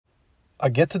I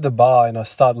get to the bar and I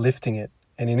start lifting it.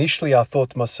 And initially I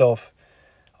thought to myself,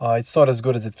 it's not as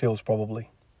good as it feels probably.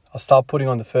 I start putting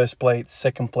on the first plate,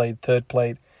 second plate, third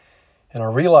plate. And I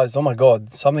realized, oh my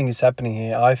God, something is happening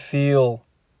here. I feel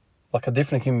like a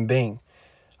different human being.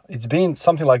 It's been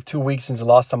something like 2 weeks since the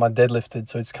last time I deadlifted.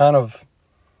 So it's kind of,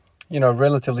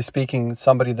 relatively speaking,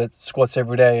 somebody that squats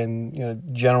every day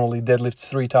and, generally deadlifts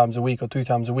 3 times a week or 2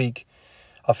 times a week.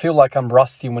 I feel like I'm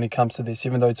rusty when it comes to this,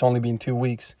 even though it's only been 2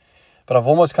 weeks. But I've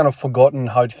almost kind of forgotten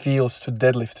how it feels to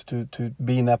deadlift, to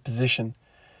be in that position.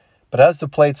 But as the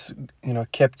plates,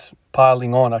 kept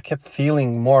piling on, I kept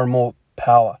feeling more and more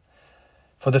power.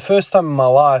 For the first time in my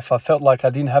life, I felt like I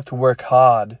didn't have to work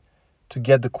hard to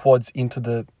get the quads into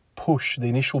the push, the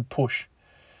initial push.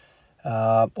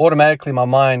 Automatically, my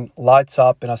mind lights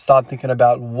up and I start thinking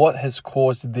about what has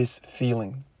caused this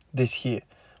feeling, this here.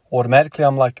 Automatically,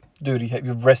 I'm like, dude,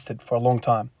 you've rested for a long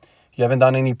time. You haven't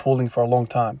done any pulling for a long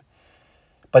time.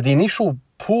 But the initial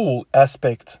pull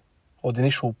aspect, or the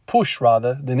initial push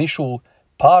rather, the initial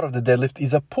part of the deadlift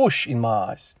is a push in my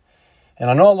eyes. And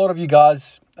I know a lot of you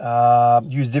guys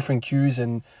use different cues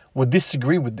and would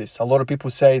disagree with this. A lot of people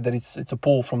say that it's a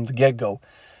pull from the get-go.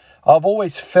 I've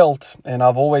always felt and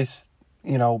I've always,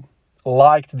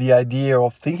 liked the idea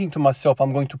of thinking to myself,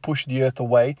 I'm going to push the earth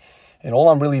away and all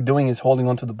I'm really doing is holding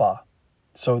onto the bar.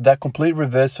 So that complete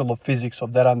reversal of physics,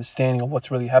 of that understanding of what's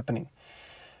really happening.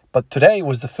 But today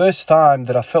was the first time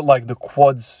that I felt like the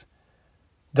quads,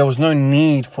 there was no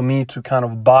need for me to kind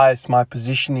of bias my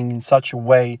positioning in such a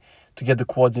way to get the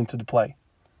quads into the play.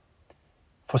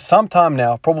 For some time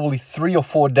now, probably 3 or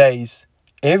 4 days,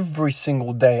 every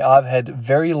single day, I've had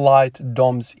very light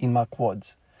DOMs in my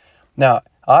quads. Now,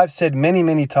 I've said many,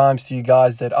 many times to you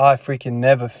guys that I freaking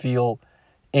never feel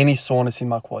any soreness in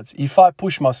my quads. If I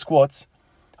push my squats,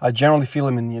 I generally feel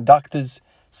them in the adductors,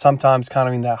 sometimes kind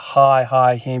of in that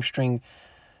high hamstring,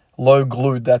 low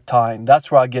glute, that time.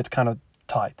 That's where I get kind of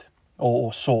tight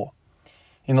or sore.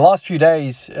 In the last few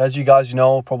days, as you guys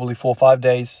know, probably 4 or 5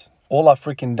 days, all I've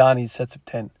freaking done is sets of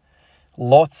 10.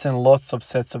 Lots and lots of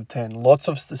sets of 10. Lots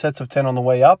of sets of 10 on the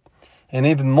way up. And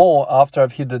even more after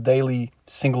I've hit the daily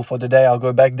single for the day, I'll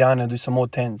go back down and do some more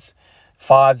 10s.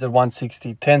 5s at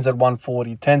 160, 10s at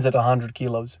 140, 10s at 100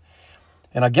 kilos.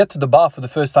 And I get to the bar for the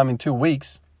first time in 2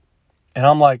 weeks. And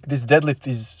I'm like, this deadlift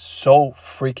is so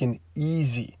freaking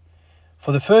easy.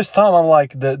 For the first time, I'm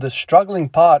like, the struggling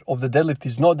part of the deadlift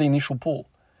is not the initial pull.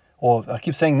 Or I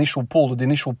keep saying initial pull or the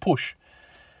initial push.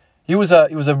 It was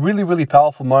a really, really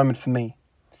powerful moment for me.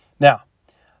 Now,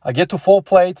 I get to 4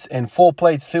 plates and 4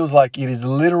 plates feels like it is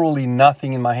literally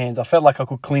nothing in my hands. I felt like I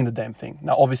could clean the damn thing.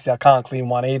 Now, obviously, I can't clean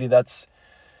 180. That's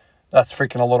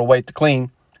freaking a lot of weight to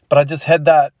clean. But I just had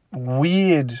that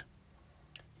weird,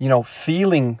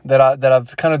 feeling that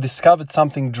I've kind of discovered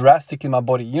something drastic in my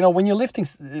body. When you're lifting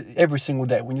every single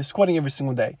day, when you're squatting every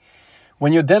single day,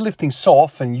 when you're deadlifting so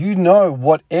often, you know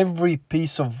what every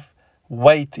piece of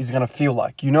weight is going to feel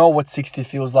like. You know what 60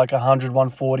 feels like, 100,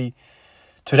 140.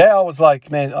 Today I was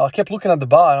like, man, I kept looking at the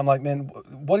bar and I'm like, man,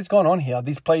 what is going on here? Are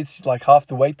these plates like half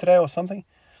the weight today or something?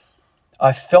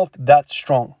 I felt that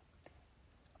strong.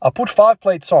 I put 5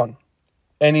 plates on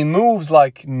and it moves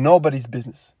like nobody's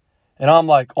business. And I'm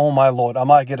like, oh my Lord, I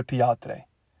might get a PR today.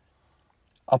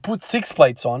 I put 6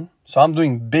 plates on, so I'm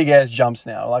doing big ass jumps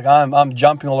now. Like I'm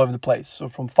jumping all over the place. So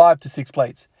from 5 to 6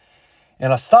 plates.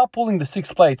 And I start pulling the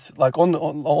 6 plates like on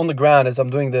the ground as I'm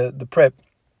doing the prep.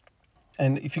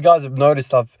 And if you guys have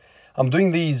noticed, I'm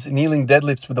doing these kneeling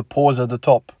deadlifts with a pause at the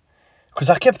top. Because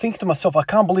I kept thinking to myself, I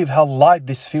can't believe how light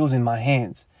this feels in my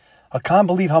hands. I can't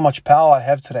believe how much power I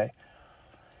have today.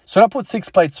 So I put 6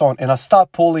 plates on and I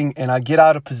start pulling and I get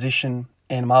out of position.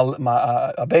 And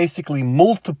I basically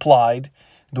multiplied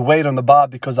the weight on the bar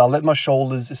because I let my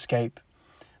shoulders escape.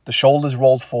 The shoulders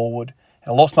rolled forward.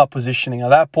 And I lost my positioning. At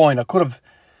that point, I could have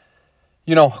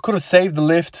saved the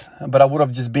lift, but I would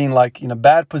have just been like in a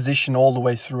bad position all the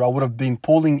way through. I would have been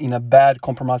pulling in a bad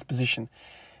compromised position.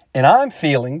 And I'm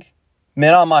feeling,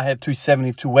 man, I might have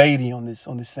 270, 280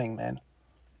 on this thing, man.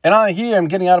 And I'm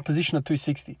getting out of position at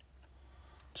 260.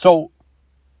 So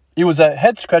it was a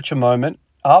head scratcher moment.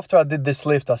 After I did this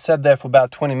lift, I sat there for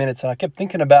about 20 minutes and I kept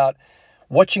thinking about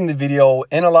watching the video,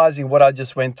 analyzing what I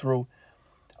just went through.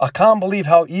 I can't believe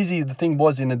how easy the thing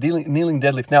was in a kneeling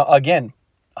deadlift. Now, again,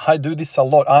 I do this a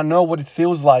lot. I know what it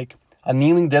feels like, a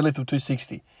kneeling deadlift of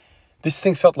 260. This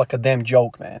thing felt like a damn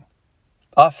joke, man.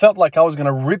 I felt like I was going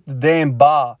to rip the damn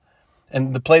bar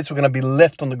and the plates were going to be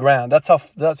left on the ground. That's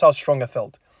how strong I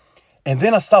felt. And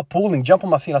then I start pulling, jump on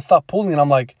my feet, I start pulling and I'm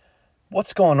like,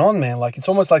 what's going on, man? Like, it's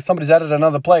almost like somebody's added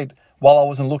another plate while I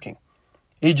wasn't looking.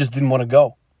 He just didn't want to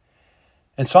go.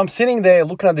 And so I'm sitting there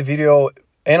looking at the video,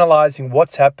 analyzing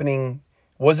what's happening.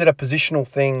 Was it a positional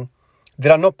thing?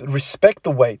 Did I not respect the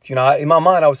weight? You know, in my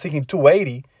mind, I was thinking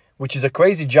 280, which is a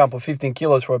crazy jump of 15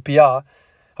 kilos for a PR.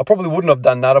 I probably wouldn't have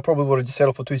done that. I probably would have just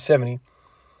settled for 270.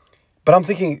 But I'm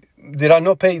thinking, did I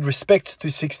not pay respect to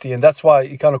 260? And that's why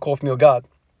it kind of caught me off guard.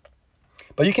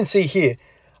 But you can see here,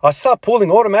 I start pulling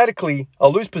automatically. I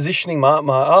lose positioning. My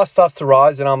ass starts to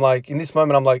rise. And I'm like, in this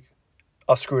moment, I'm like,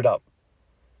 I screwed up.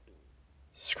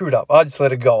 Screwed up. I just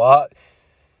let it go.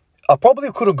 I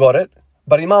probably could have got it.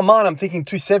 But in my mind, I'm thinking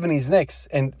 270 is next.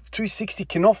 And 260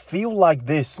 cannot feel like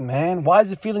this, man. Why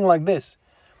is it feeling like this?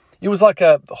 It was like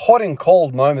a hot and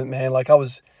cold moment, man. Like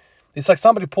it's like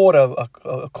somebody poured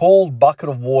a cold bucket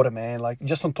of water, man. Like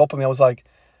just on top of me, I was like,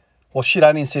 well, shit,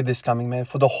 I didn't see this coming, man.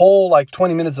 For the whole like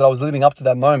 20 minutes that I was leading up to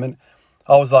that moment,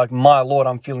 I was like, my Lord,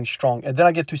 I'm feeling strong. And then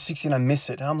I get to 260 and I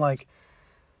miss it. And I'm like,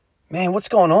 man, what's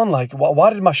going on? Like,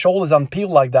 why did my shoulders unpeel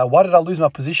like that? Why did I lose my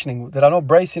positioning? Did I not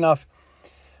brace enough?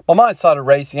 My mind started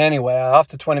racing anyway.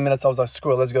 After 20 minutes, I was like,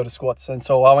 screw it, let's go to squats. And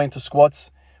so I went to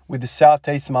squats with the sour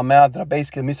taste in my mouth that I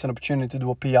basically missed an opportunity to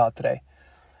do a PR today.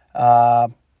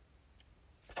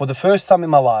 For the first time in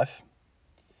my life,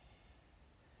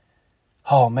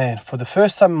 for the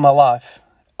first time in my life,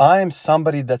 I am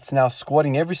somebody that's now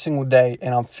squatting every single day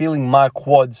and I'm feeling my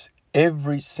quads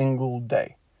every single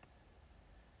day.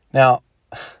 Now,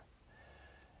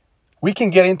 we can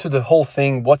get into the whole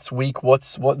thing, what's weak,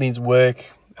 what needs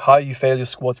work, how you fail your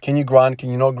squats, can you grind, can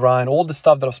you not grind, all the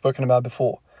stuff that I've spoken about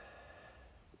before.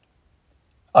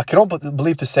 I cannot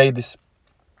believe to say this,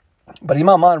 but in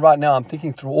my mind right now, I'm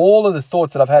thinking through all of the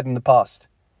thoughts that I've had in the past.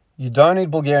 You don't need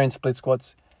Bulgarian split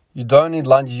squats. You don't need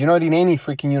lunges. You don't need any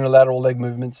freaking unilateral leg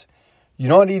movements. You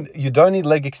don't need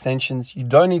leg extensions. You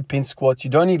don't need pin squats. You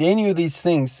don't need any of these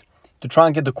things to try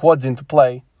and get the quads into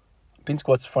play. Pin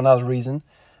squats for another reason.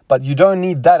 But you don't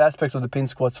need that aspect of the pin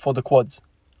squats for the quads.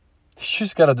 You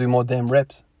just got to do more damn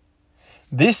reps.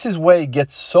 This is where it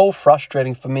gets so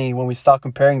frustrating for me when we start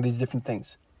comparing these different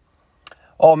things.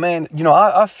 Oh man, you know,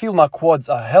 I feel my quads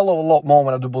a hell of a lot more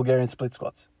when I do Bulgarian split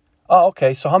squats. Oh,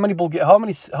 okay. So how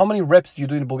many reps do you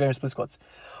do in the Bulgarian split squats?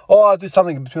 Oh, I do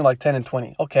something between like 10 and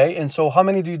 20. Okay. And so how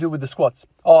many do you do with the squats?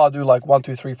 Oh, I do like 1,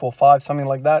 2, 3, 4, 5, something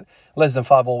like that. Less than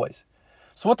 5 always.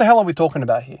 So what the hell are we talking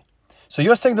about here? So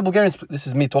you're saying the Bulgarian, this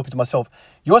is me talking to myself.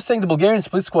 You're saying the Bulgarian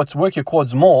split squats work your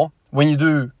quads more when you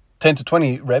do 10 to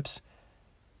 20 reps,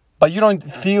 but you don't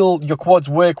feel your quads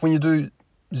work when you do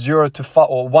 0 to 5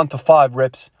 or 1 to 5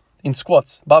 reps in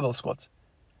squats, barbell squats.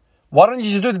 Why don't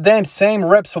you just do the damn same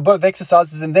reps for both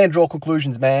exercises and then draw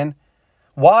conclusions, man?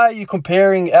 Why are you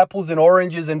comparing apples and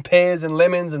oranges and pears and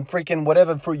lemons and freaking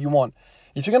whatever fruit you want?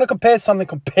 If you're going to compare something,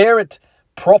 compare it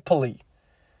properly.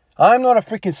 I'm not a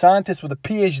freaking scientist with a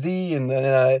PhD and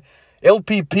a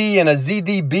LPP and a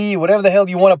ZDB, whatever the hell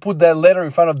you want to put that letter in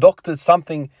front of doctors,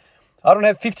 something. I don't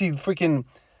have 50 freaking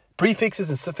prefixes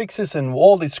and suffixes and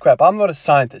all this crap. I'm not a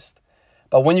scientist.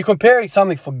 But when you're comparing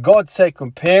something, for God's sake,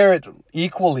 compare it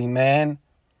equally, man.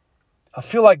 I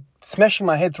feel like smashing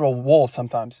my head through a wall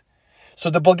sometimes.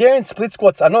 So the Bulgarian split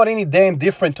squats are not any damn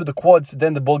different to the quads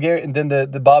than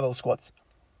the barbell squats.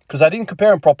 Because I didn't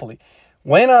compare them properly.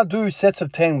 When I do sets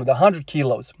of 10 with 100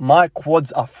 kilos, my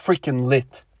quads are freaking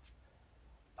lit.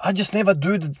 I just never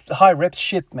do the high reps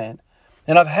shit, man.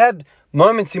 And I've had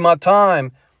moments in my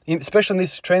time, especially in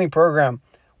this training program,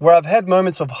 where I've had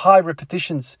moments of high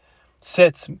repetitions,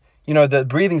 sets, you know, the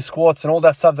breathing squats and all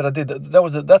that stuff that I did.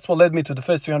 That's what led me to the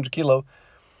first 300 kilo.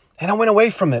 And I went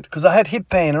away from it because I had hip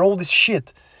pain and all this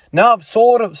shit. Now I've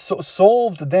sort of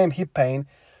solved the damn hip pain.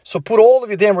 So put all of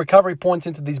your damn recovery points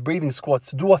into these breathing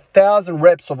squats. Do 1,000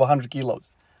 reps of 100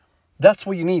 kilos. That's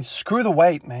what you need. Screw the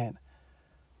weight, man.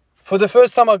 For the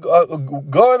first time, I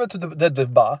go over to the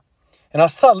deadlift bar and I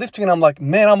start lifting and I'm like,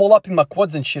 man, I'm all up in my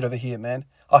quads and shit over here, man.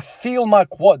 I feel my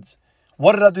quads.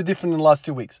 What did I do different in the last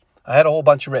 2 weeks? I had a whole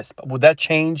bunch of rest. But would that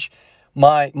change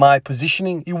my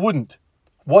positioning? It wouldn't.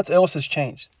 What else has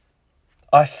changed?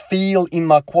 I feel in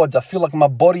my quads. I feel like my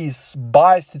body's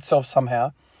biased itself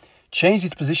somehow, changed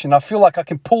its position. I feel like I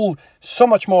can pull so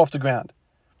much more off the ground.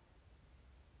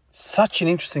 Such an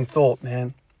interesting thought,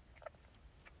 man.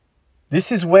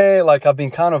 This is where, like, I've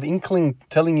been kind of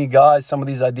telling you guys some of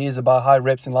these ideas about high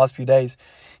reps in the last few days.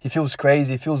 It feels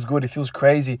crazy. It feels good. It feels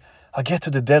crazy. I get to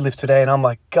the deadlift today and I'm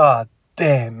like, God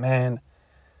damn, man.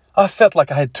 I felt like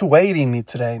I had 280 in me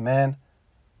today, man.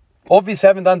 Obviously, I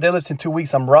haven't done deadlifts in 2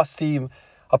 weeks. I'm rusty.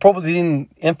 I probably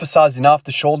didn't emphasize enough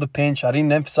the shoulder pinch. I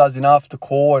didn't emphasize enough the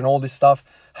core and all this stuff.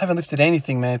 I haven't lifted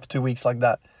anything, man, for 2 weeks like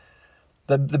that.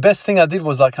 The best thing I did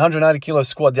was like 190 kilo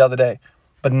squat the other day.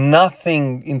 But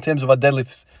nothing in terms of a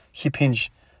deadlift hip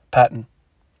hinge pattern.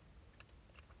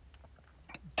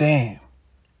 damn.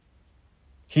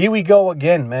 Here we go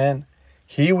again, man.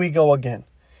 Here we go again.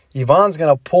 Ivan's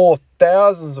going to pour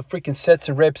thousands of freaking sets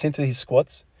and reps into his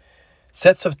squats.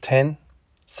 Sets of 10,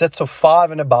 sets of 5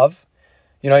 and above.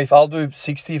 You know, if I'll do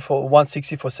 160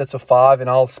 for sets of 5, and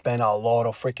I'll spend a lot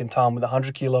of freaking time with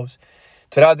 100 kilos.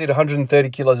 Today I did 130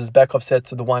 kilos as back off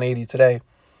sets of the 180 today.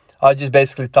 I just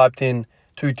basically typed in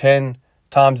 210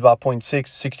 times by 0.6,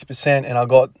 60%, and I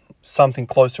got something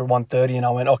close to 130, and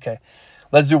I went, okay,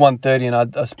 let's do 130,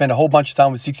 and I spent a whole bunch of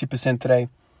time with 60% today.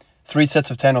 3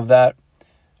 sets of 10 of that.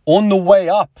 On the way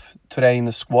up today in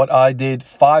the squat, I did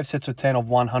 5 sets of 10 of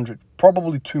 100.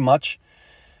 Probably too much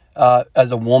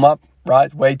as a warm-up,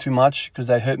 right? Way too much because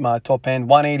they hurt my top end.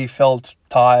 180 felt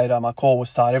tired. My core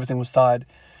was tired. Everything was tired.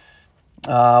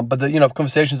 But the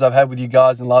conversations I've had with you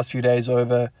guys in the last few days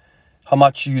over how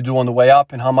much you do on the way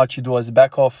up and how much you do as a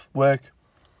back-off work,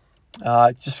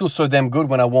 it just feels so damn good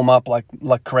when I warm up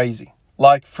like crazy.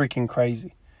 Like freaking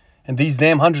crazy. And these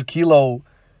damn 100-kilo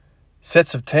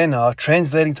sets of 10 are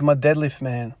translating to my deadlift,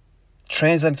 man.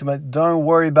 Translating to my... Don't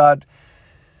worry about...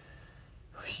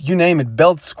 You name it.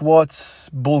 Belt squats,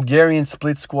 Bulgarian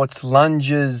split squats,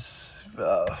 lunges.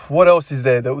 What else is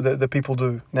there that people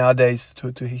do nowadays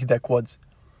to hit their quads?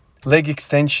 Leg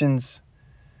extensions,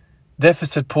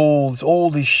 deficit pulls,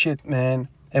 all this shit, man.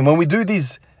 And when we do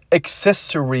these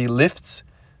accessory lifts,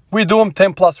 we do them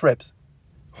 10 plus reps.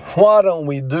 Why don't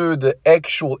we do the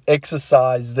actual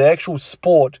exercise, the actual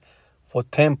sport for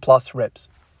 10 plus reps?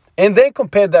 And then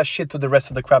compare that shit to the rest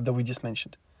of the crap that we just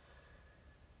mentioned.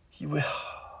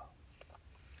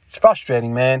 It's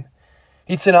frustrating, man.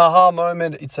 It's an aha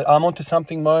moment. It's an I'm onto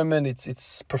something moment.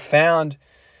 It's profound.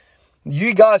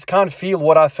 You guys can't feel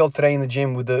what I felt today in the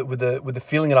gym with the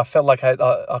feeling that I felt like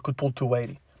I could pull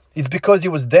 280. It's because it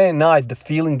was day and night, the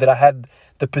feeling that I had,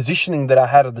 the positioning that I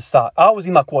had at the start. I was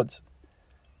in my quads.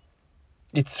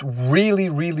 It's really,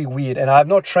 really weird. And I have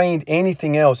not trained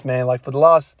anything else, man. Like for the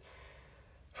last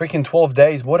freaking 12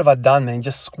 days, what have I done, man?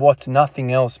 Just squats,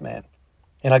 nothing else, man.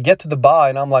 And I get to the bar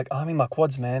and I'm like, I'm in my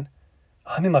quads, man.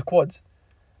 I'm in my quads.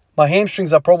 My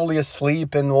hamstrings are probably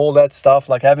asleep and all that stuff.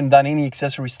 Like I haven't done any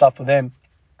accessory stuff for them.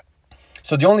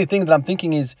 So the only thing that I'm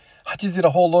thinking is I just did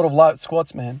a whole lot of light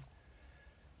squats, man.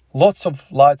 Lots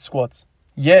of light squats.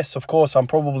 Yes, of course, I'm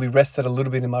probably rested a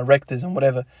little bit in my rectors and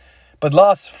whatever. But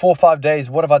last 4 or 5 days,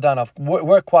 what have I done? I've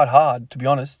worked quite hard, to be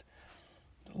honest.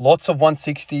 Lots of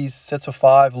 160s, sets of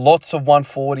 5. Lots of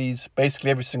 140s,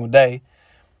 basically every single day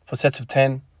for sets of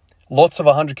 10. Lots of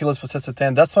 100 kilos for sets of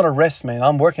 10. That's not a rest, man.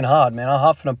 I'm working hard, man. I'm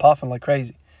huffing and puffing like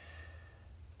crazy.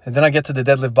 And then I get to the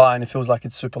deadlift bar and it feels like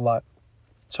it's super light.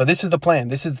 So this is the plan.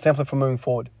 This is the template for moving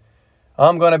forward.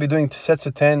 I'm going to be doing sets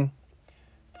of 10,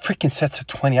 freaking sets of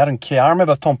 20. I don't care. I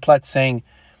remember Tom Platt saying,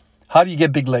 how do you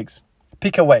get big legs?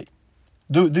 Pick a weight.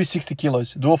 Do 60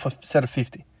 kilos. Do off a set of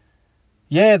 50.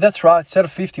 Yeah, that's right. Set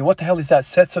of 50. What the hell is that?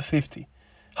 Sets of 50.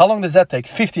 How long does that take?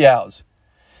 50 hours.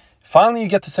 Finally, you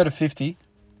get to set of 50.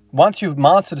 Once you've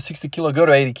mastered the 60 kilo, go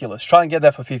to 80 kilos. Try and get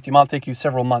that for 50. It might take you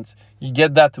several months. You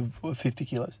get that to 50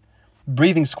 kilos.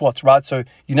 Breathing squats, right? So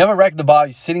you never rack the bar.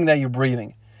 You're sitting there, you're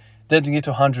breathing. Then you get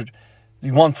to 100.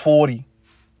 You 140.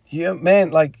 Yeah,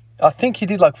 man, like, I think he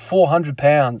did like 400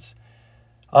 pounds.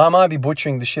 I might be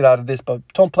butchering the shit out of this, but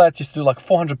Tom Platt used to do like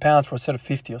 400 pounds for a set of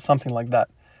 50 or something like that.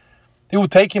 It would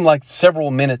take him like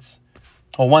several minutes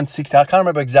or 160. I can't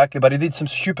remember exactly, but he did some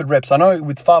stupid reps. I know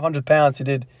with 500 pounds, he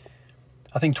did,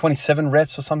 I think, 27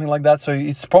 reps or something like that. So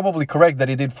it's probably correct that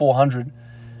he did 400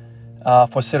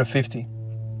 for a set of 50.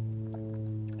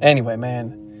 Anyway,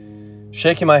 man,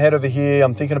 shaking my head over here.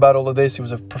 I'm thinking about all of this. It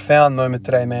was a profound moment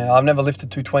today, man. I've never lifted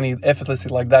 220 effortlessly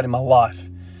like that in my life.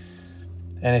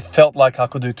 And it felt like I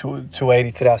could do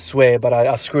 280 today, I swear, but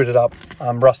I screwed it up.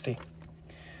 I'm rusty.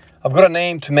 I've got a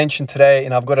name to mention today,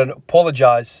 and I've got to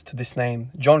apologize to this name,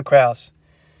 John Krause.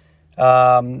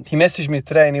 He messaged me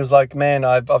today, and he was like, man,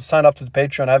 I've signed up to the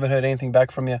Patreon. I haven't heard anything back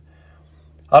from you.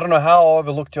 I don't know how I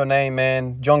overlooked your name,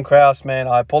 man. John Krause, man,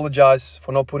 I apologize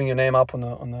for not putting your name up on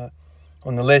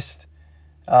the list.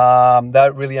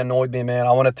 That really annoyed me, man.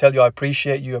 I want to tell you I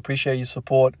appreciate you, appreciate your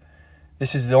support.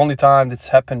 This is the only time that's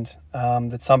happened,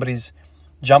 that somebody's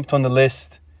jumped on the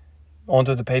list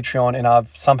onto the Patreon and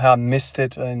I've somehow missed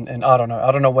it, and I don't know.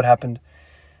 I don't know what happened.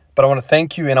 But I want to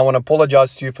thank you and I want to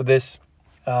apologize to you for this.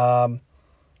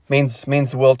 Means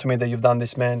the world to me that you've done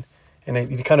this, man. And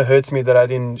it kind of hurts me that I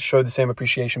didn't show the same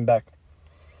appreciation back.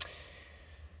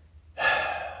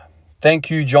 Thank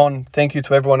you, John. Thank you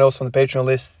to everyone else on the Patreon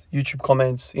list, YouTube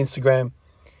comments, Instagram.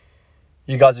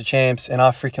 You guys are champs, and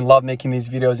I freaking love making these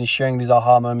videos and sharing these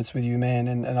aha moments with you, man.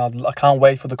 And I can't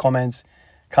wait for the comments.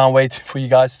 Can't wait for you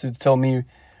guys to tell me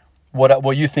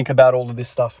what you think about all of this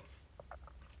stuff.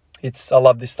 I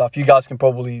love this stuff. You guys can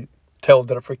probably tell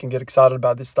that I freaking get excited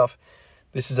about this stuff.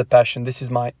 This is a passion. This is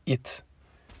my it.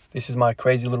 This is my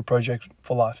crazy little project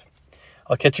for life.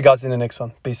 I'll catch you guys in the next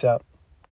one. Peace out.